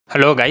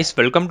Hello guys,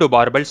 welcome to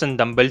Barbells and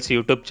Dumbbells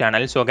YouTube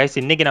channel. So guys,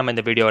 இன்னைக்கு நம்ம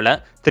இந்த வீடியோல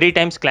 3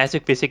 times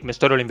classic physique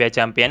Mr. Olympia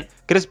champion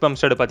Chris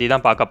Bumstead பத்தி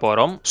தான் பார்க்க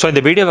போறோம். So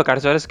இந்த வீடியோவை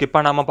கடைசி வரை ஸ்கிப்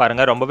பண்ணாம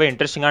பாருங்க, ரொம்பவே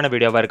இன்ட்ரஸ்டிங்கான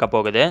வீடியோவா இருக்க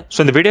போகுது. So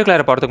இந்த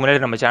வீடியோக்குள்ள போறதுக்கு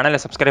முன்னாடி நம்ம சேனலை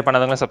சப்ஸ்கிரைப்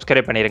பண்ணாதவங்க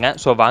சப்ஸ்கிரைப் பண்ணிருங்க.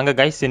 So வாங்க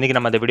guys, இன்னைக்கு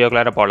நம்ம இந்த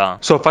வீடியோக்குள்ள போலாம்.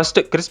 So first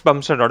Chris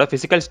Bumsteadோட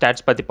physical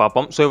stats பத்தி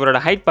பார்ப்போம். So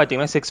இவரோட height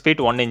பாத்தீங்கன்னா 6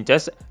 feet 1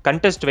 inches,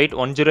 contest weight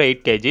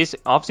 108 kgs,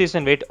 off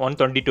season weight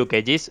 122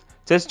 kgs,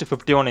 chest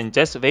 51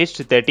 inches, waist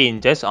 30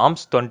 inches,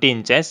 arms 20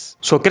 inches.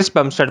 So Chris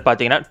Bumstead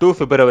பாத்தீங்கன்னா 2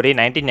 February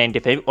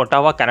 1995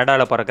 ஒட்டாவா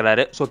கனடால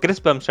பிறக்கறாரு. சோ கிறிஸ்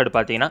பம்ஸ்டட்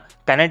பாத்தீங்கன்னா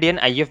Canadian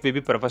IFBB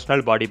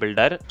professional body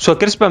builder. So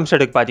Chris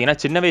பம்ஸ்டடுக்கு பாத்தீங்கன்னா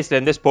சின்ன வயசுல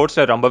இருந்து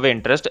ஸ்போர்ட்ஸ்ல ரொம்பவே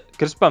இன்ட்ரெஸ்ட்.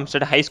 கிறிஸ்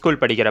பம்ஸ்டட் ஹை ஸ்கூல்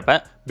படிக்கிறப்ப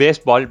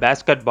பேஸ்பால்,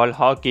 பாஸ்கெட் பால்,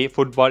 ஹாக்கி,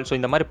 ஃபுட்பால் சோ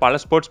இந்த மாதிரி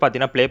பல ஸ்போர்ட்ஸ்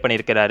பாத்தீங்கன்னா ப்ளே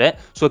பண்ணியிருக்காரு.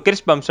 சோ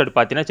கிறிஸ் பம்ஸ்டட்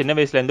பாத்தீங்கன்னா சின்ன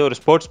வயசுல இருந்து ஒரு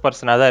ஸ்போர்ட்ஸ்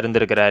பர்சனா தான்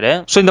இருந்திருக்காரு.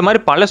 சோ இந்த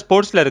மாதிரி பல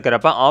ஸ்போர்ட்ஸ்ல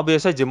இருக்கிறப்ப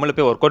ஆப்வியஸா ஜிம்ல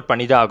போய் ஒர்க் அவுட்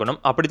பண்ணி தான்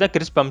ஆகணும். அப்படிதான்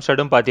கிறிஸ்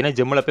பம்ஸ்டடும் பாத்தீங்கன்னா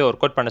ஜிம்ல போய்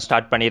ஒர்க் அவுட் பண்ண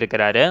ஸ்டார்ட்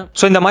பண்ணியிருக்காரு.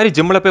 சோ இந்த மாதிரி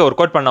ஜிம்ல போய்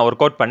ஒர்க்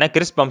அவுட் பண்ண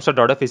கிறிஸ்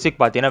பம்ஸ்டடோட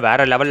பிசிக் பாத்தீங்கன்னா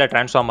வேற லெவல்ல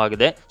ட்ரான்ஸ்ஃபார்ம்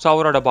ஆகுது. சோ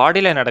அவரோட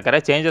பாடியில நடக்கிற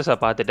சேஞ்சஸை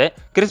பார்த்துட்டு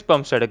கிறிஸ்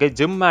பம்ஸ்டடுக்கு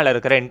ஜிம் மேல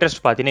இருக்கிற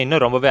இன்ட்ரெஸ்ட் பாத்தீங்கன்னா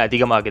இன்னும் ரொம்பவே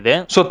அதிகமாகுது.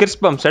 So Chris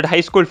பம்ஸ்டட் high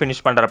school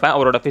finish பண்றப்ப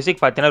அவரோட பிசிக்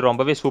பாத்தீங்கன்னா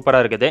ரொம்பவே சூப்பரா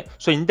இருக்குது.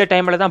 சோ இந்த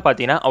டைம்ல தான்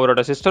பாத்தீங்கன்னா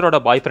அவரோட சிஸ்டரோட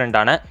பாய்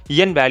ஃப்ரெண்டான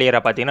இயன்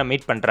வேலியரை பாத்தீங்கன்னா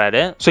மீட்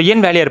பண்றாரு. சோ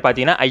இயன் வேலியர்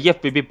பாத்தீங்கன்னா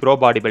IFBB bro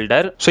body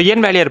builder. So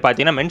இயன் வேலியர்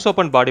பாத்தீங்கன்னா மென்ஸ்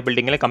ஓபன் பாடி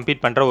பில்டிங்ல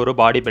கம்பீட் பண்ற ஒரு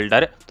body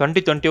builder.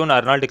 2021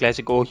 Arnold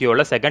classic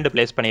ஓஹியோல second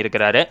place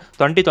பண்ணியிருக்காரு.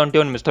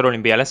 2021 மிஸ்டர்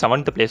ஒலிம்பியால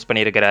 7th பிளேஸ்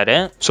பண்ணியிருக்காரு.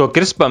 சோ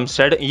கிறிஸ்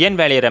பம்ஸ்டட் இயன்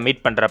வேலியரை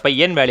மீட் பண்றப்ப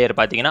இயன் வேலியர்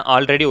பாத்தீங்கன்னா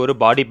ஆல்ரெடி ஒரு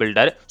பாடி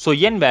பில்டர். சோ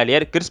இயன்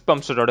வேலியர் கிறிஸ்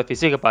பம்ஸ்டடோட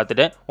பிசிக்கை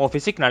பார்த்துட்டு உன்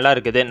பிசிக் நல்லா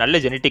இருக்குது, நல்ல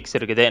ஜெனடிக்ஸ்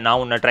இருக்குது, நான்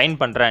உன்னை ட்ரைன்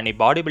பண்றேன், நீ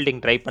பாடி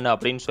பில்டிங் ட்ரை பண்ணு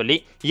அப்படின்னு சொல்லி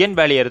இயன்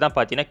வேலியர் தான்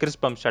பாத்தீங்கன்னா கிறிஸ்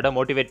பம்ஸ்டட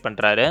மோட்டிவேட்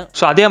பண்றாரு.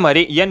 சோ அதே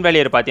மாதிரி இயன்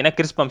வேலியர் பாத்தீங்கன்னா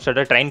கிறிஸ்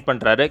பம்ஸ்டட ட்ரைன்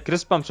பண்றாரு.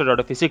 கிறிஸ்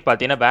பம்ஸ்டடோட பிசிக்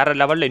பாத்தீங்கன்னா வேற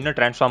லெவல்ல இன்னும்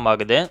ட்ரான்ஸ்ஃபார்ம்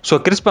ஆகுது. So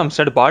Chris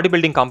பம்ஸ்டட் body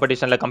building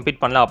காம்படிஷன்ல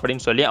compete பண்ணலாம்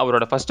அப்படின்னு சொல்லி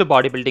அவரோட ஃபர்ஸ்ட்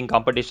பாடி பில்டிங்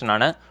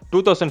காம்படிஷனான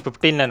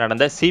 2015ல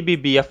நடந்த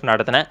CBBF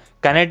நடத்தின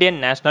Canadian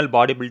national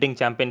body building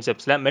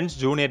சாம்பியன்ஷிப்ஸ்ல men's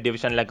junior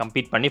டிவிஷன்ல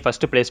compete பண்ணி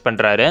ஃபர்ஸ்ட் பிளேஸ்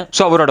பண்றாரு.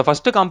 சோ அவரோட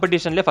ஃபர்ஸ்ட்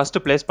காம்படிஷன்ல ஃபர்ஸ்ட்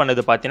பிளேஸ்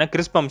பண்ணது பாத்தீங்கன்னா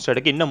கிறிஸ்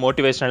பம்ஸ்டடுக்கு இன்னும்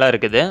மோட்டிவேஷனலா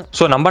இருக்குது.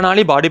 சோ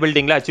நம்மனால பாடி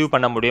பில்டிங்ல அச்சீவ்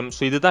பண்ண முடியும்,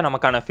 சோ இதுதான்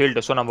நமக்கான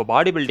ஃபீல்டு, சோ நம்ம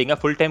பாடி பில்டிங்கை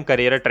ஃபுல் டைம்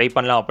கரியரை ட்ரை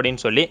பண்ணலாம்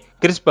அப்படின்னு சொல்லி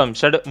கிறிஸ்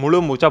பம்ஸ்டட் முழு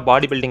மூச்சா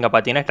பாடி பில்டிங்கை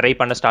பாத்தீங்கன்னா ட்ரை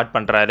பண்ண ஸ்டார்ட்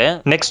பண்றாரு.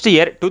 நெக்ஸ்ட்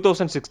இயர்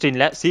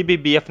 2016ல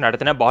CBBF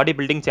நடத்தின body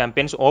building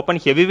champions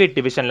open heavyweight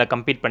டிவிஷன்ல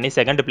compete பண்ணி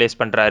செகண்ட் பிளேஸ்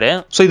பண்றாரு.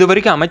 சோ இது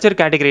வரைக்கும் அமைச்சர்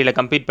கேட்டகரியில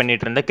கம்பீட்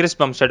பண்ணிட்டு இருந்த கிறிஸ்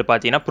பம்ஸ்டட்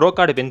பாத்தீங்கன்னா ப்ரோ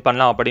கார்டு வின்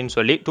பண்ணலாம் அப்படின்னு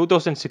சொல்லி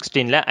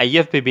 2016ல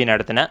IFBB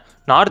நடத்தின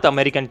நார்த்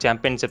அமெரிக்கன்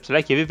சாம்பியன்ஷிப்ஸ்ல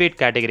ஹெவிவெயிட்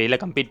கேட்டகரியில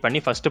கம்பீட் பண்ணி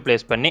ஃபர்ஸ்ட்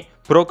பிளேஸ் பண்ணி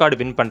ப்ரோ கார்டு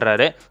வின்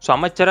பண்றாரு. சோ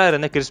அமைச்சரா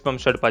இருந்த கிறிஸ்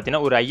பம்ஸ்டட்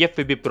பாத்தீங்கன்னா ஒரு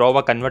IFBB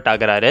ப்ரோவா கன்வெர்ட்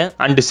ஆகுறாரு.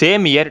 அண்ட்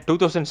சேம் இயர்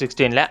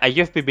 2016ல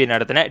IFBB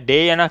நடத்தின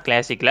டேயானா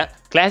கிளாசிக்ல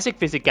கிளாசிக்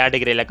பிசிக்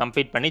கேட்டகரியில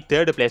கம்பீட் பண்ணி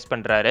தேர்ட் பிளேஸ்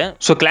பண்றாரு.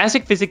 சோ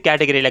கிளாசிக் பிசிக்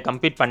கேட்டகரியில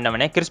கம்பீட்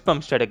பண்ணவனே கிறிஸ்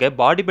பம்ஸ்டடுக்கு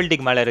பாடி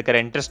பில்டிங் மேல இருக்கிற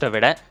இன்ட்ரெஸ்ட்டை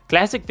விட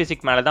கிளாசிக்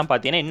பிசிக் மேல தான்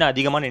பாத்தீங்கன்னா இன்னும்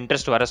அதிகமான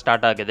இன்ட்ரெஸ்ட் வர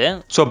ஸ்டார்ட் ஆகுது.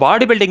 சோ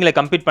பாடி பில்டிங்ல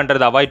கம்பீட்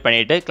பண்றதை அவாய்ட்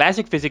பண்ணிட்டு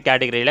கிளாசிக் பிசிக்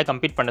கேட்டகரியில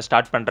கம்பீட் பண்ண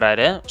ஸ்டார்ட்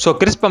பண்றாரு. சோ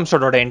கிறிஸ்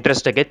பம்ஸ்டடோட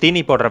இன்ட்ரெஸ்ட்டுக்கு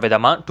தீனி போடுற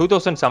விதமா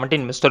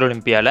 2017 mister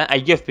ஒலிம்பியால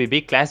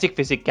IFBB classic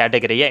physique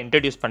கேட்டகரியை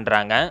introduce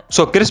பண்றாங்க.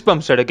 சோ கிறிஸ்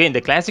பம்ஸ்டடுக்கு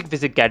இந்த கிளாசிக்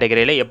பிசிக்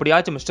கேட்டகரியில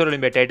எப்படியாச்சும் மிஸ்டர்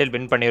ஒலிம்பியா டைட்டில்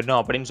வின் பண்ணிரணும்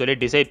அப்படின்னு சொல்லி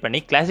டிசைட்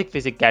பண்ணி கிளாசிக்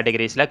பிசிக்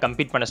கேட்டகரிஸ்ல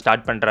கம்பீட் பண்ண ஸ்டார்ட்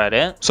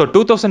பண்றாரு. சோ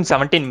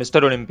 2017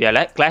 மிஸ்டர்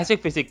ஒலிம்பியால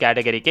கிளாசிக் பிசிக்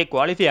கேட்டகரிக்கு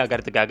குவாலிஃபை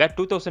ஆகிறதுக்காக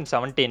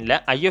 2017ல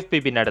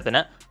IFBB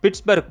நடத்தின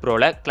பிட்ஸ்பர்க்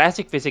ப்ரோல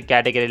கிளாசிக் பிசிக்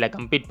கேட்டகரியில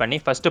கம்பீட் பண்ணி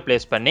ஃபர்ஸ்ட்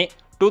பிளேஸ் பண்ணி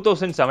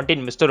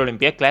 2017 மிஸ்டர்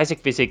ஒலிம்பியா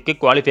கிளாசிக் பிசிக்கு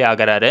குவாலிஃபை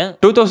ஆகிறாரு.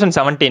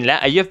 2017ல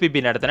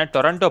IFBB நடத்தின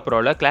டொரண்டோ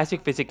ப்ரோல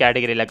கிளாசிக் பிசிக்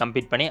கேட்டகரியில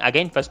கம்பீட் பண்ணி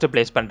அகைன் ஃபர்ஸ்ட்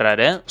பிளேஸ்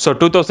பண்றாரு. சோ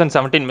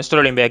 2017 மிஸ்டர்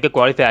ஒலிம்பியாக்கு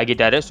குவாலிஃபை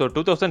ஆகிட்டாரு. சோ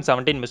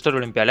 2017 மிஸ்டர்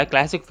ஒலிம்பியால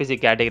கிளாசிக்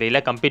பிசிக்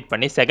கேட்டகரியில கம்பீட்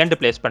பண்ணி செகண்ட்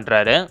பிளேஸ்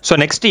பண்றாரு. So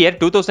next year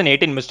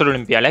 2018 mister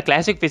ஒலிம்பியால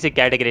classic physique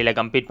கேட்டகரியில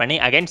கம்பீட் பண்ணி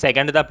அகைன்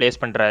செகண்ட் தான்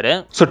பிளேஸ் பண்றாரு.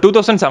 சோ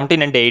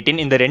 2017 and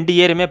 18 இந்த ரெண்டு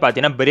இயருமே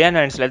பாத்தீங்கன்னா பிரியான்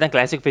ஹேண்ட்ஸ்ல தான்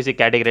கிளாசிக் பிசிக்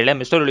கேட்டகரியில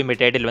மிஸ்டர்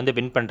ஒலிம்பியா டைட்டில் வந்து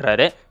வின்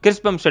பண்றாரு.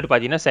 கிறிஸ் பம்ஸ்டட்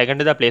பாத்தீங்கன்னா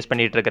செகண்ட் தான் பிளேஸ்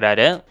பண்ணிட்டு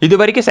இருக்காரு. இது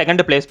வரைக்கும்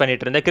செகண்ட் பிளேஸ்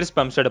பண்ணிட்டு இருந்த கிறிஸ்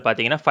பம்ஸ்டட்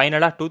பாத்தீங்கன்னா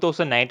ஃபைனலா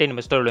 2019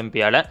 மிஸ்டர்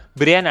ஒலிம்பியால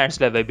பிரியான்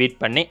ஹேண்ட்ஸ்ல பீட்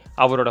பண்ணி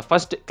அவரோட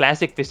first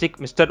classic physique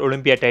mister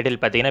Olympia title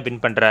பாத்தீங்கன்னா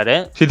வின் பண்றாரு.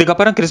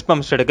 இதுக்கப்புறம் கிறிஸ்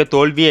பம்ஸ்டடுக்கு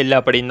தோல்வியே இல்ல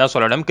அப்படின்னு தான்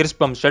சொல்லணும். கிறிஸ்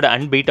பம்ஸ்டட்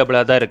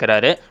அன்பீட்டபிளா தான்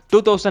இருக்காரு.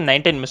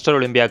 2019 மிஸ்டர்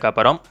ஒலிம்பியாக்கு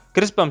அப்புறம்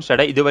கிறிஸ்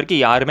பம்ஸ்டட இது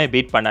வரைக்கும் யாருமே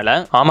பீட் பண்ணல.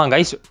 ஆமா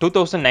கைஸ்,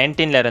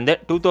 2019ல இருந்து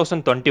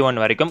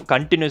 2021 வரைக்கும்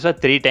கண்டினியூஸா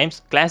 3 டைம்ஸ்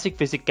கிளாசிக்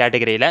பிசிக்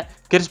கேட்டகரியில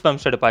கிறிஸ்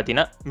பம்ஸ்டட்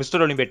பாத்தீங்கன்னா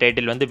மிஸ்டர் ஒலிம்பியா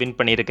டைட்டில் வந்து வின்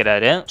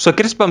பண்ணியிருக்காரு. சோ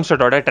கிறிஸ்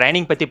பம்ஸ்டடோட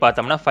ட்ரைனிங் பத்தி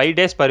பார்த்தோம்னா 5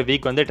 days per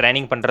week வந்து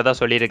ட்ரைனிங் பண்றதா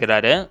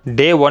சொல்லியிருக்காரு.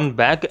 Day 1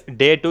 back,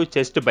 Day 2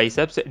 chest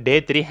biceps, Day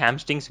 3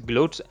 hamstrings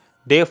glutes,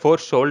 Day 4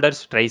 shoulders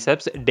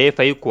triceps, Day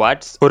 5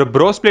 quads. ஒரு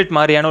ப்ரோ ஸ்பிளிட்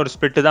மாதிரியான ஒரு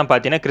ஸ்பிளிட் தான்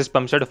பாத்தீங்கன்னா கிறிஸ்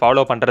பம்ஸ்டட்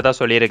ஃபாலோ பண்றதா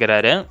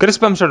சொல்லியிருக்காரு. கிறிஸ்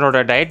பம்ஸ்டடோட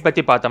டயட்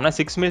பத்தி பார்த்தோம்னா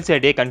 6 meals a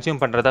day கன்சியூம்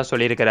பண்றதா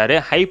சொல்லியிருக்காரு.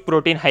 High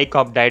protein high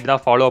corp diet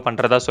தான் ஃபாலோ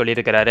பண்றதா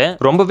சொல்லியிருக்காரு.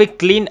 ரொம்பவே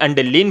clean and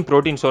lean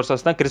protein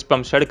sources தான் கிறிஸ்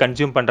பம்ஸ்டட்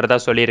கன்சியூம் பண்றதா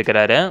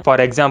சொல்லியிருக்காரு.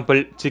 For example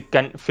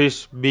chicken,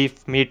 fish,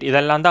 beef, meet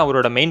இதெல்லாம் தான்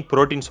அவரோட மெயின்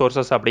புரோட்டீன்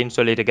சோர்சஸ் அப்படின்னு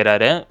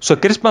சொல்லியிருக்காரு. ஸோ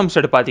கிறிஸ்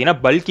பம்ஸ்டட் பாத்தீங்கன்னா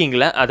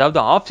பல்கிங்ல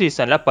அதாவது ஆஃப்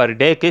சீசன்ல பர்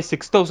டேக்கு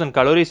 6000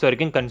 கலோரிஸ்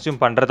வரைக்கும்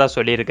கன்சியூம் பண்றதா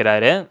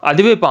சொல்லியிருக்காரு.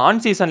 அதுவே இப்போ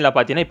ஆன் சீசன்ல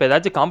பார்த்தீங்கன்னா இப்போ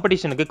ஏதாச்சும்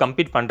காம்படிஷனுக்கு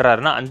கம்பீட்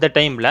பண்றாருன்னா அந்த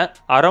டைம்ல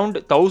அரௌண்ட்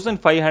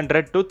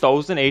 1500 to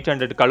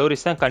 1800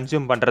 கலோரிஸ் தான்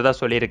கன்சியூம் பண்றதா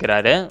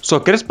சொல்லியிருக்கிறாரு. ஸோ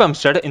கிறிஸ்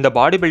பம்ஸ்டட் இந்த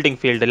பாடி பில்டிங்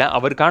ஃபீல்டில்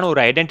அவருக்கான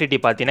ஒரு ஐடென்டிட்டி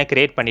பார்த்தீங்கன்னா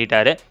கிரியேட்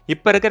பண்ணிட்டாரு.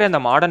 இப்போ இருக்கிற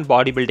இந்த modern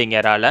body building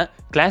ஏரால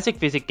classic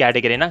physique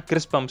கேட்டகரினா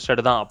Chris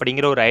பம்ஸ்டட் தான்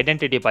அப்படிங்கிற ஒரு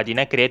ஐடென்டிட்டி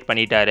பார்த்தீங்கன்னா கிரியேட்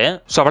பண்ணிட்டாரு.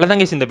 ஸோ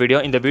அவ்வளோதாங்க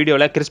இந்த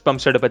வீடியோவில் கிறிஸ்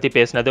பம்ஸ்டட் பற்றி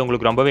பேசினது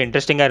உங்களுக்கு ரொம்பவே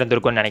இன்ட்ரெஸ்டிங்காக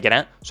இருந்திருக்கும்னு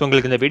நினைக்கிறேன். ஸோ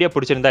உங்களுக்கு இந்த வீடியோ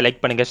பிடிச்சிருந்தா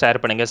லைக் பண்ணுங்க,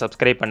 ஷேர் பண்ணுங்க,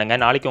 சப்ஸ்கிரைப் பண்ணுங்க.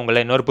 நாளைக்கு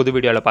உங்களை இன்னொரு புது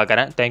வீடியோவில்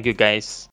பார்க்குறேன். Thank you guys.